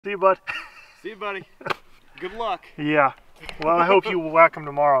See you, bud. See you, buddy. Good luck. Yeah. Well, I hope you whack him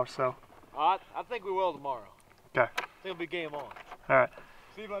tomorrow, so. I think we will tomorrow. Okay. I think it'll be game on. All right.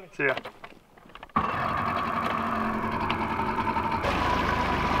 See you, buddy. See ya.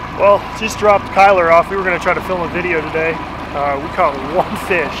 Well, just dropped Kyler off. We were going to try to film a video today. We caught one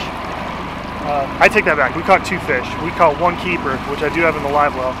fish. I take that back. We caught two fish. We caught one keeper, which I do have in the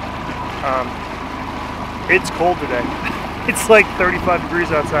live well. It's cold today. It's like 35 degrees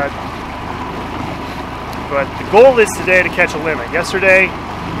outside. But the goal is today to catch a limit. Yesterday,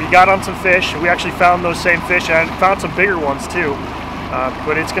 we got on some fish. We actually found those same fish and found some bigger ones too.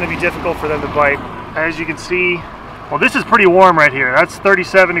 But it's going to be difficult for them to bite. As you can see, well, this is pretty warm right here. That's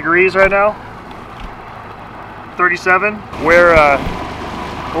 37 degrees right now. 37. Where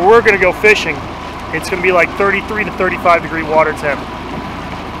we're going to go fishing, it's going to be like 33 to 35 degree water temp.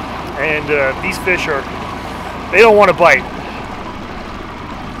 And these fish they don't want to bite.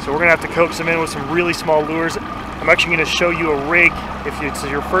 So we're going to have to coax them in with some really small lures. I'm actually going to show you a rig if it's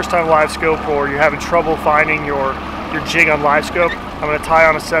your first time Livescope or you're having trouble finding your jig on Livescope. I'm going to tie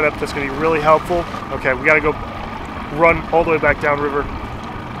on a setup that's going to be really helpful. Okay, we got to go run all the way back down river.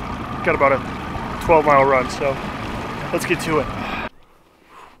 Got about a 12-mile run, so let's get to it.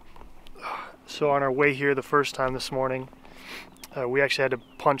 So on our way here the first time this morning, we actually had to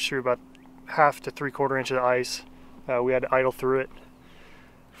punch through about half to 3/4 inch of ice. We had to idle through it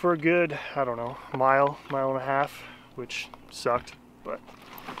for a good, I don't know, mile and a half, which sucked, but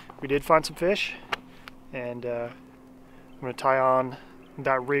we did find some fish, and I'm going to tie on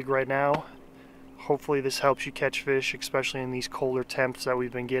that rig right now. Hopefully this helps you catch fish, especially in these colder temps that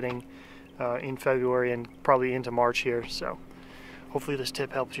we've been getting in February and probably into March here, so hopefully this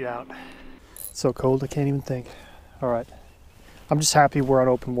tip helps you out. It's so cold I can't even think. Alright, I'm just happy we're on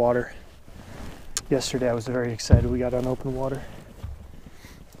open water. Yesterday I was very excited we got on open water.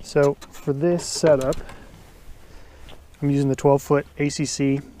 So for this setup, I'm using the 12-foot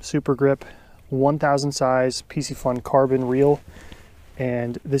ACC Super Grip 1000 size PC Fun carbon reel,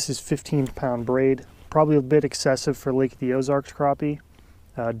 and this is 15-pound braid. Probably a bit excessive for Lake of the Ozarks crappie.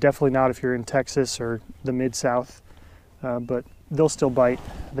 Definitely not if you're in Texas or the Mid-South, but they'll still bite.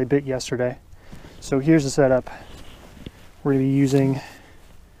 They bit yesterday. So here's the setup. We're going to be using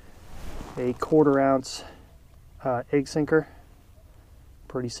a 1/4 ounce egg sinker.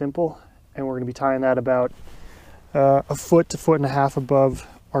 Pretty simple. And we're going to be tying that about a foot to 1.5 feet above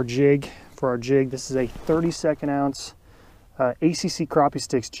our jig. For our jig, this is a 32nd ounce ACC Crappie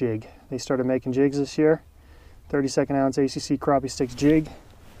Stix jig. They started making jigs this year. 32nd ounce ACC Crappie Stix jig.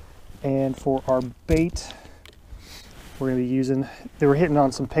 And for our bait, we're going to be using, they were hitting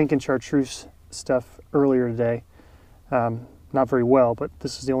on some pink and chartreuse stuff earlier today. Not very well, but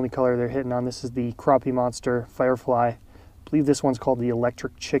this is the only color they're hitting on. This is the Crappie Monster Firefly. I believe this one's called the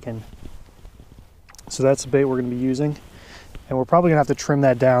Electric Chicken. So that's the bait we're going to be using. And we're probably going to have to trim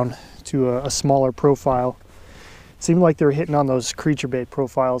that down to a smaller profile. It seemed like they were hitting on those creature bait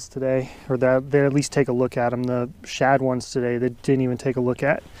profiles today, or that they at least take a look at them. The shad ones today they didn't even take a look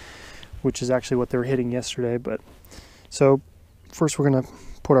at, which is actually what they were hitting yesterday. But so first we're going to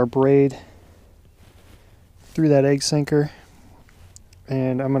put our braid through that egg sinker,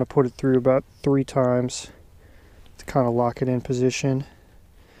 and I'm going to put it through about 3 times to kind of lock it in position.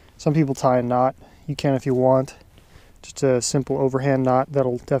 Some people tie a knot. You can if you want. Just a simple overhand knot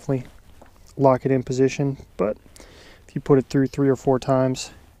that'll definitely lock it in position, but if you put it through 3 or 4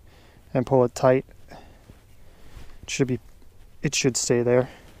 times and pull it tight, it should stay there.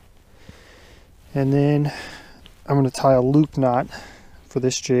 And then I'm going to tie a loop knot for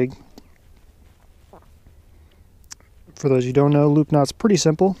this jig. For those who don't know, loop knot's pretty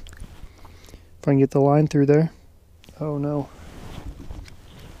simple. If I can get the line through there. Oh no.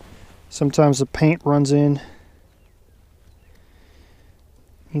 Sometimes the paint runs in.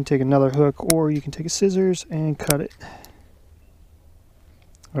 You can take another hook, or you can take a scissors and cut it.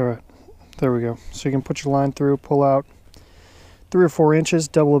 Alright, there we go. So you can put your line through, pull out 3 or 4 inches,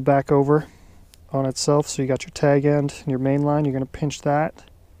 double it back over on itself. So you got your tag end and your main line. You're going to pinch that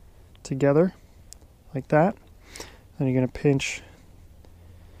together like that. Then you're going to pinch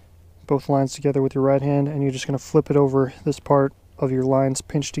both lines together with your right hand, and you're just going to flip it over this part of your lines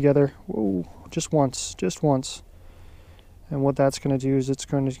pinched together. Whoa, just once. And what that's going to do is it's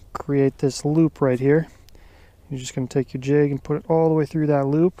going to create this loop right here. You're just going to take your jig and put it all the way through that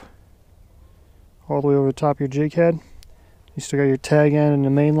loop, all the way over the top of your jig head. You still got your tag end and the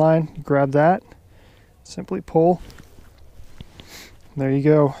main line. You grab that, simply pull. There you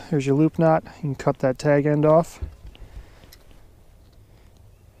go. There's your loop knot. You can cut that tag end off.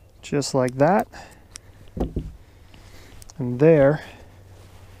 Just like that. And there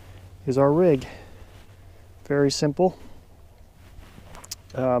is our rig. Very simple.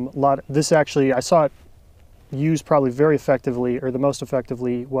 This actually, I saw it used probably very effectively, or the most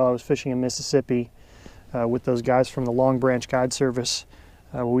effectively, while I was fishing in Mississippi with those guys from the Long Branch Guide Service.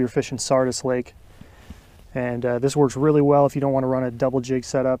 We were fishing Sardis Lake. And this works really well if you don't want to run a double jig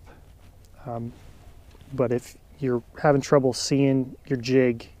setup. But if you're having trouble seeing your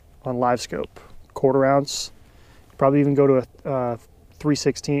jig on Livescope, 1/4 ounce, probably even go to a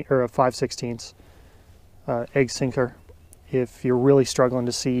 3/16 or a 5/16 egg sinker if you're really struggling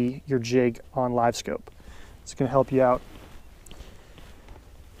to see your jig on Livescope. It's going to help you out.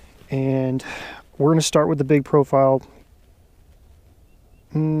 And we're going to start with the big profile.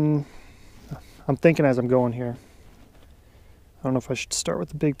 I'm thinking as I'm going here. I don't know if I should start with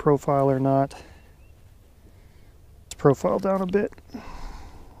the big profile or not. Let's profile down a bit.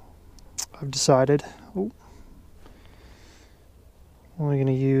 I've decided. I'm only going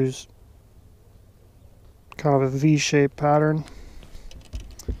to use kind of a V-shaped pattern.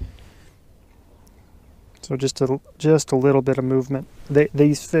 So just a little bit of movement.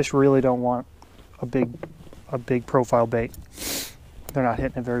 These fish really don't want a big profile bait. They're not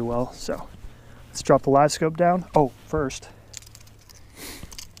hitting it very well. So let's drop the Livescope down. Oh, first,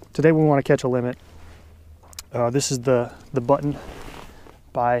 today we want to catch a limit. This is the button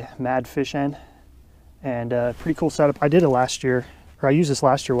by Mad Fish N, and pretty cool setup. I did it last year, or I used this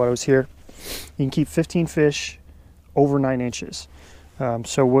last year while I was here. You can keep 15 fish over 9 inches.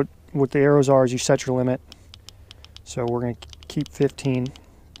 So what the arrows are is you set your limit. So we're going to keep 15.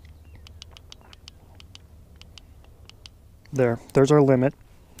 There's our limit.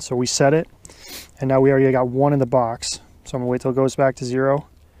 So we set it, and now we already got 1 in the box. So I'm going to wait till it goes back to 0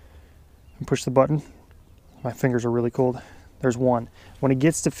 and push the button. My fingers are really cold. There's 1. When it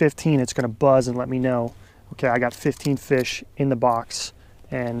gets to 15, it's going to buzz and let me know, okay, I got 15 fish in the box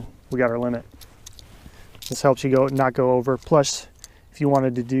and we got our limit. This helps you not go over. Plus, if you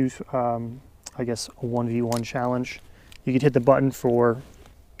wanted to do, I guess, a 1v1 challenge, you could hit the button for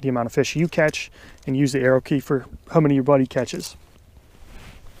the amount of fish you catch and use the arrow key for how many your buddy catches.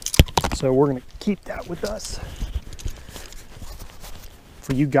 So we're going to keep that with us.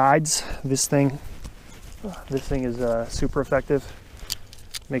 For you guides, this thing is super effective.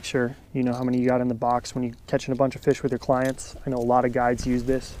 Make sure you know how many you got in the box when you're catching a bunch of fish with your clients. I know a lot of guides use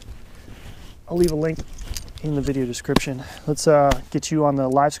this. I'll leave a link in the video description. Let's get you on the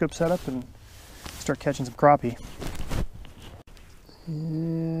Livescope setup and start catching some crappie.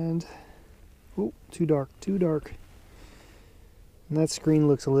 And oh, too dark. And that screen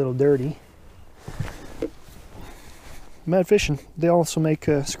looks a little dirty. Mad Fishing, they also make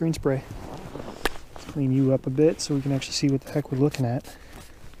screen spray. Let's clean you up a bit so we can actually see what the heck we're looking at.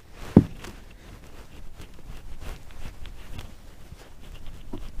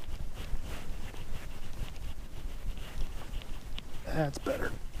 That's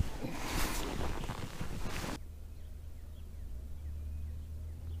better.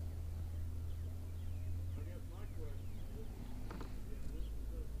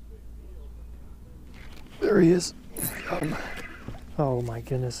 There he is. Got him. Oh my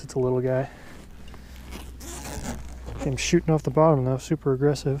goodness, it's a little guy. I'm shooting off the bottom though, super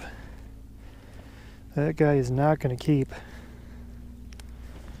aggressive. That guy is not going to keep.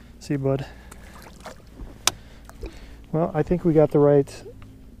 See, bud? Well, I think we got the right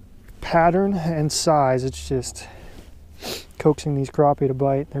pattern and size. It's just coaxing these crappie to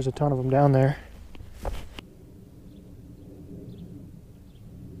bite. There's a ton of them down there.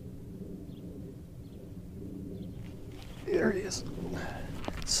 There he is.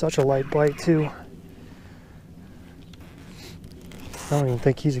 Such a light bite too. I don't even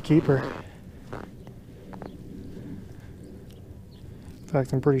think he's a keeper. In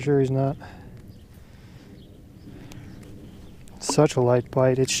fact, I'm pretty sure he's not. Such a light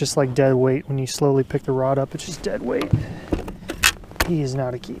bite. It's just like dead weight. When you slowly pick the rod up, it's just dead weight. He is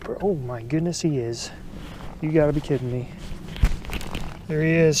not a keeper. Oh my goodness, he is. You gotta be kidding me. There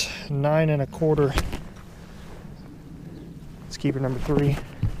he is, 9 1/4. It's keeper number 3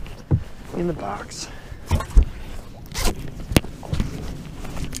 in the box.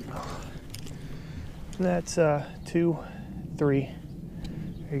 That's 2, 3.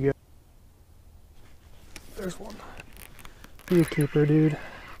 There you go. There's one. Be a keeper, dude.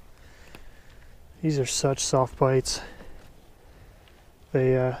 These are such soft bites.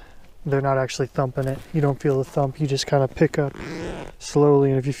 They're not actually thumping it. You don't feel the thump. You just kind of pick up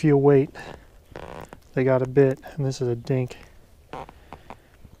slowly, and if you feel weight, they got a bit. And this is a dink.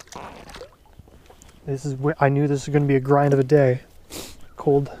 I knew this was going to be a grind of a day.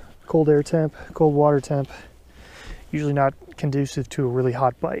 Cold air temp, cold water temp. usually not conducive to a really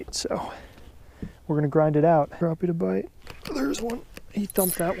hot bite, so we're gonna grind it out. Crappie to bite. There's one. He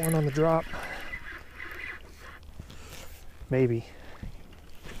thumped that one on the drop. Maybe.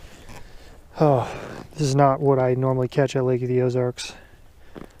 Oh, this is not what I normally catch at Lake of the Ozarks.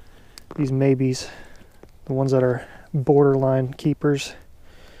 These maybes, the ones that are borderline keepers,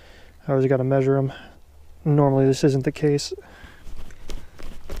 I always got to measure them. Normally this isn't the case.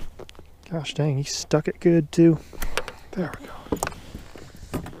 Gosh dang, he stuck it good too. There we go.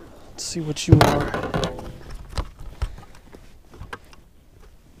 Let's see what you are.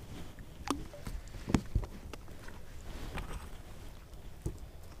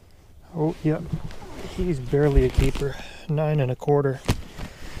 Oh, yep. He's barely a keeper. 9 1/4.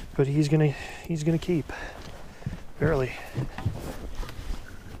 But he's gonna keep. Barely.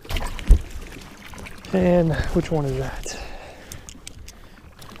 And which one is that?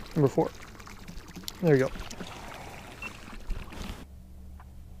 Number 4. There you go.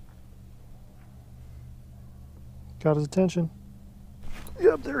 Got his attention.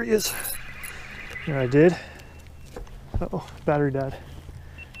 Yep, there he is. And I did. Uh-oh, battery died.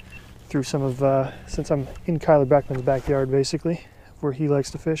 Threw some of, since I'm in Kyler Beckman's backyard basically, where he likes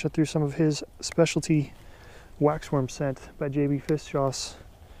to fish, I threw some of his specialty waxworm scent by JB Fish Sauce.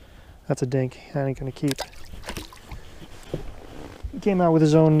 That's a dink. That ain't gonna keep. He came out with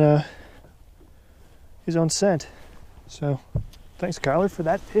his own scent. So thanks, Kyler, for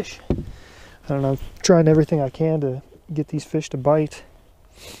that fish. I don't know, I'm trying everything I can to get these fish to bite.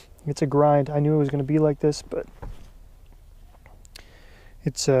 It's a grind. I knew it was gonna be like this, but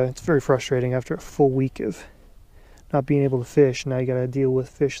it's very frustrating after a full week of not being able to fish. Now you gotta deal with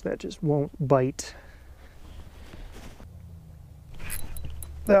fish that just won't bite.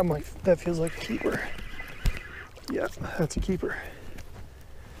 That feels like a keeper. Yeah, that's a keeper.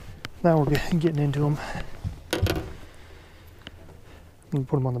 Now we're getting into them. I'm gonna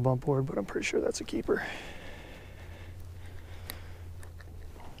put them on the bump board, but I'm pretty sure that's a keeper.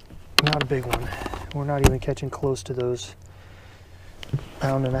 Not a big one. We're not even catching close to those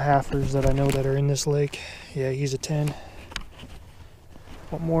 1 1/2-ers that I know that are in this lake. Yeah, he's a 10.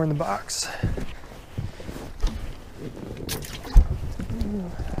 One more in the box.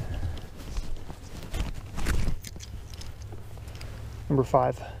 Number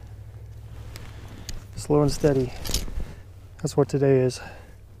 5. Slow and steady. That's what today is.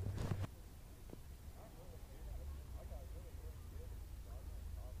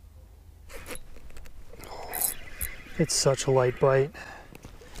 It's such a light bite.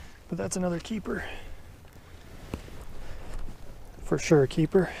 But that's another keeper. For sure a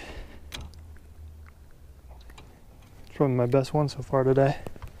keeper. It's probably my best one so far today,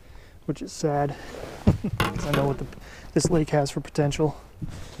 which is sad. Because I know what this lake has for potential.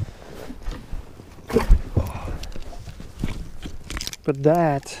 But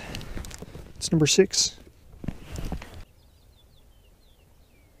that, it's number 6.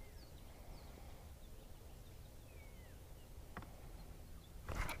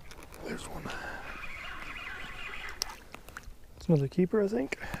 There's one. It's another keeper, I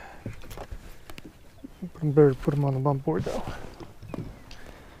think. Better put him on the bump board though.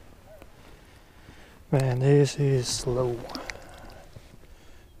 Man, this is slow.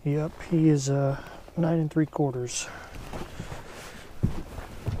 Yep, he is 9 3/4.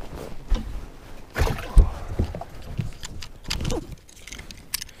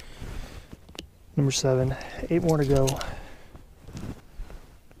 Number 7, 8 more to go.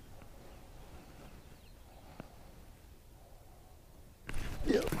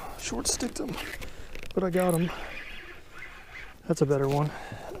 Yep, short sticked him, but I got him. That's a better one.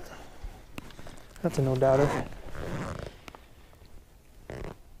 That's a no doubter.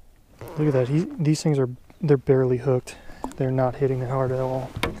 Look at that. These things they're barely hooked. They're not hitting it hard at all.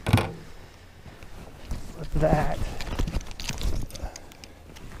 But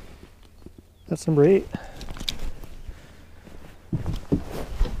that's number 8.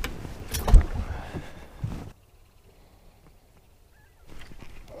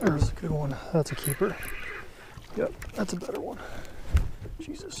 There's a good one. That's a keeper. Yep, that's a better one.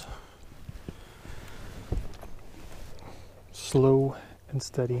 Jesus. Slow and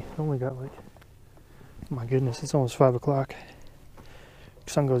steady. I only got like, oh my goodness, it's almost 5 o'clock.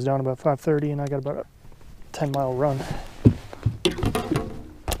 Sun goes down about 5:30 and I got about a 10-mile run.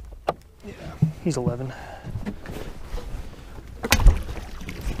 Yeah, he's 11.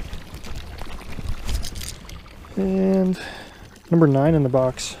 And number 9 in the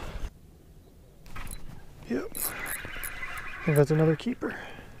box. Yep. I think that's another keeper.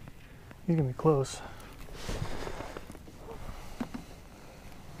 He's gonna be close.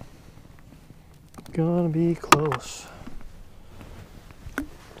 Gonna be close.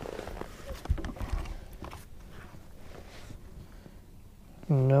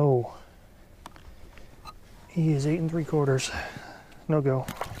 No. He is 8 3/4. No go.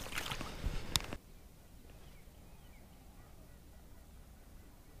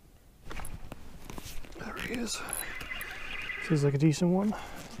 There he is. Feels like a decent one.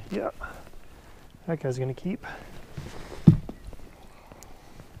 Yeah. That guy's gonna keep.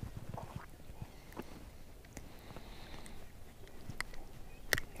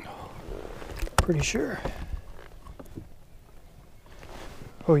 Pretty sure.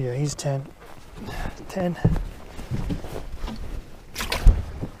 Oh yeah, he's 10. 10.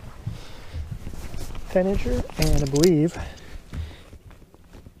 10-incher, and I believe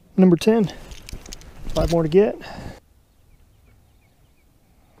number 10. 5 more to get.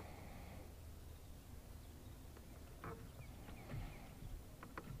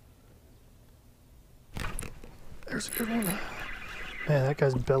 There's a good one. Man, that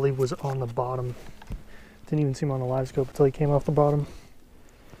guy's belly was on the bottom. Didn't even see him on the Livescope until he came off the bottom.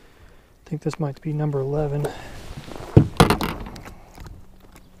 I think this might be number 11. Come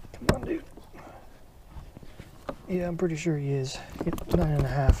on, dude. Yeah, I'm pretty sure he is.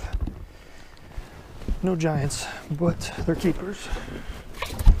 9.5. No giants, but they're keepers.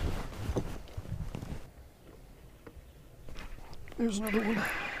 There's another one.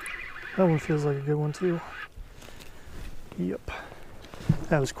 That one feels like a good one too. Yep.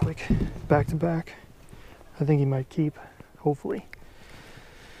 That was quick. Back to back. I think he might keep, hopefully.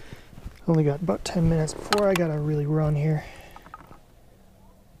 Only got about 10 minutes before I gotta really run here.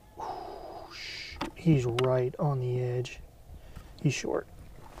 He's right on the edge. He's short.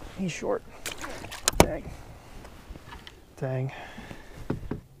 He's short. Dang. Dang.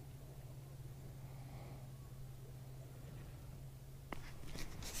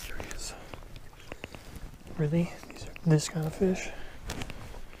 There he is. Really? These are this kind of fish?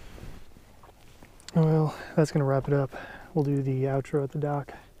 Well, that's gonna wrap it up. We'll do the outro at the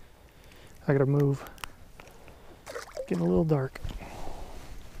dock. I gotta move. Getting a little dark.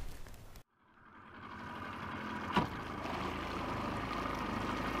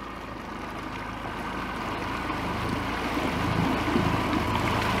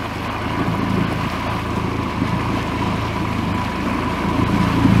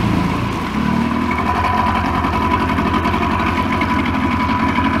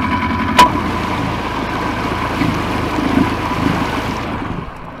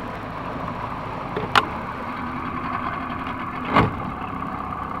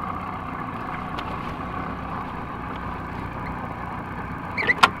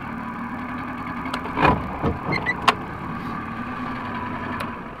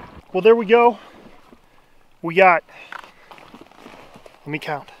 Well, there we go. We got, let me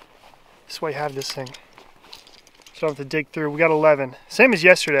count. This way I have this thing. So I don't have to dig through. We got 11. Same as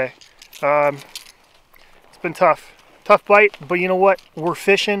yesterday. It's been tough. Tough bite, but you know what? We're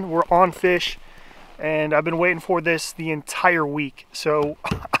fishing. We're on fish. And I've been waiting for this the entire week. So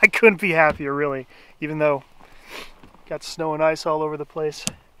I couldn't be happier, really. Even though got snow and ice all over the place.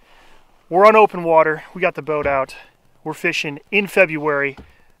 We're on open water. We got the boat out. We're fishing in February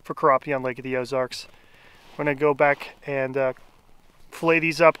for crappie on Lake of the Ozarks. I'm gonna go back and fillet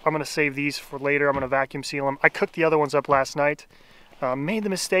these up. I'm gonna save these for later. I'm gonna vacuum seal them. I cooked the other ones up last night. Made the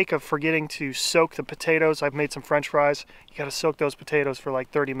mistake of forgetting to soak the potatoes. I've made some French fries. You gotta soak those potatoes for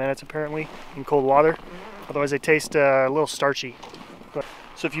like 30 minutes apparently in cold water. Otherwise they taste a little starchy.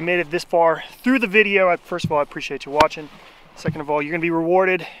 So if you made it this far through the video, first of all, I appreciate you watching. Second of all, you're gonna be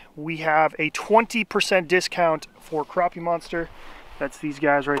rewarded. We have a 20% discount for Crappie Monster. That's these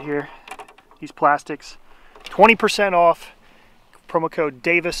guys right here, these plastics. 20% off, promo code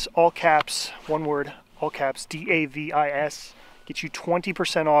Davis, all caps, one word, all caps, D-A-V-I-S. Get you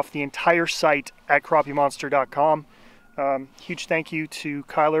 20% off the entire site at crappiemonster.com. Huge thank you to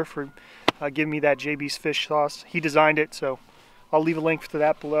Kyler for giving me that JB's fish sauce. He designed it, so I'll leave a link to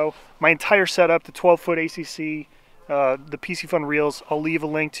that below. My entire setup, the 12-foot ACC, the PC Fun reels, I'll leave a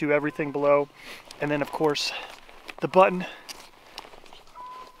link to everything below. And then, of course, the button.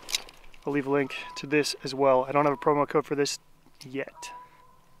 I'll leave a link to this as well. I don't have a promo code for this yet.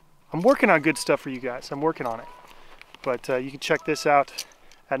 I'm working on good stuff for you guys. I'm working on it. But you can check this out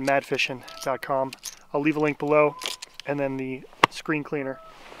at madfishing.com. I'll leave a link below, and then the screen cleaner.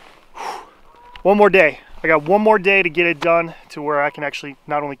 One more day. I got one more day to get it done to where I can actually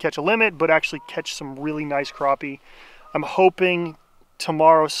not only catch a limit, but actually catch some really nice crappie. I'm hoping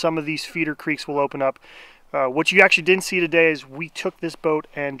tomorrow some of these feeder creeks will open up. What you actually didn't see today is we took this boat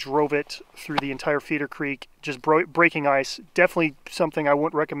and drove it through the entire feeder creek, just breaking ice. Definitely something I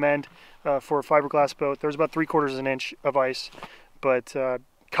wouldn't recommend for a fiberglass boat. There's about 3/4 of an inch of ice, but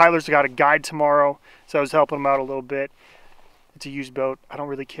Kyler's got a guide tomorrow, so I was helping him out a little bit. It's a used boat. I don't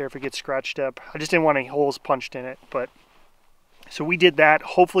really care if it gets scratched up. I just didn't want any holes punched in it. But so we did that.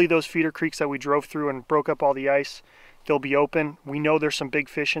 Hopefully those feeder creeks that we drove through and broke up all the ice, they'll be open. We know there's some big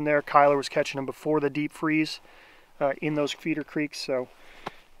fish in there. Kyler was catching them before the deep freeze in those feeder creeks. So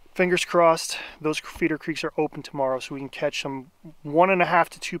fingers crossed those feeder creeks are open tomorrow so we can catch some 1.5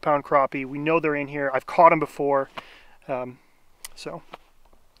 to 2 pound crappie. We know they're in here. I've caught them before. So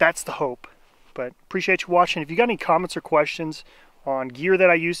that's the hope. But appreciate you watching. If you got any comments or questions on gear that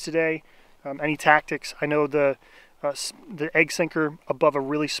I used today, any tactics, I know the egg sinker above a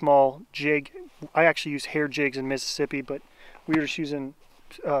really small jig. I actually use hair jigs in Mississippi, but we were just using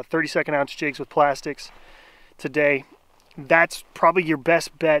 32nd ounce jigs with plastics today. That's probably your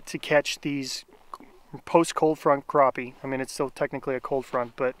best bet to catch these post cold front crappie. I mean, it's still technically a cold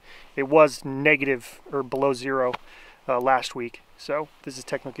front, but it was negative or below zero last week. So this is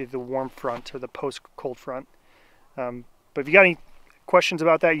technically the warm front or the post cold front. But if you got any questions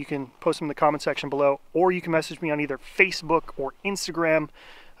about that, you can post them in the comment section below, or you can message me on either Facebook or Instagram.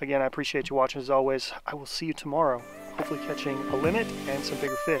 Again, I appreciate you watching as always. I will see you tomorrow, hopefully catching a limit and some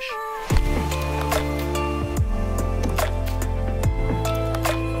bigger fish.